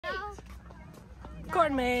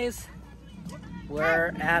corn maze.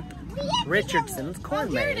 We're at Richardson's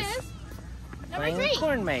corn maze. Playing the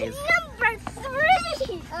corn maze. Number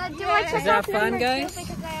 3! Is that fun, guys?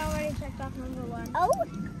 Because I already checked off number 1. Oh?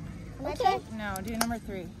 Okay. No, do number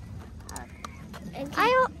 3.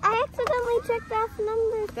 I accidentally checked off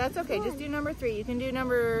number That's okay, just do number 3. You can do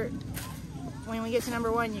number... When we get to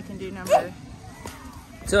number 1, you can do number...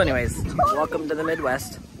 So anyways, welcome to the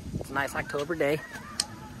Midwest. It's a nice October day.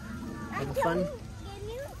 Having fun.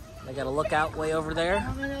 I got a lookout way over there.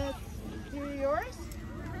 I'm gonna do yours?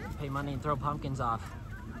 Pay money and throw pumpkins off.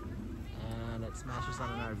 And it smashes on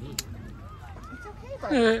an RV. It's okay,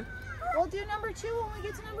 buddy. We'll do number 2 when we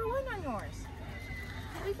get to number 1 on yours.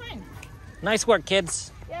 It'll be fine. Nice work,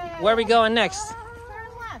 kids. Yeah. Where are we going next?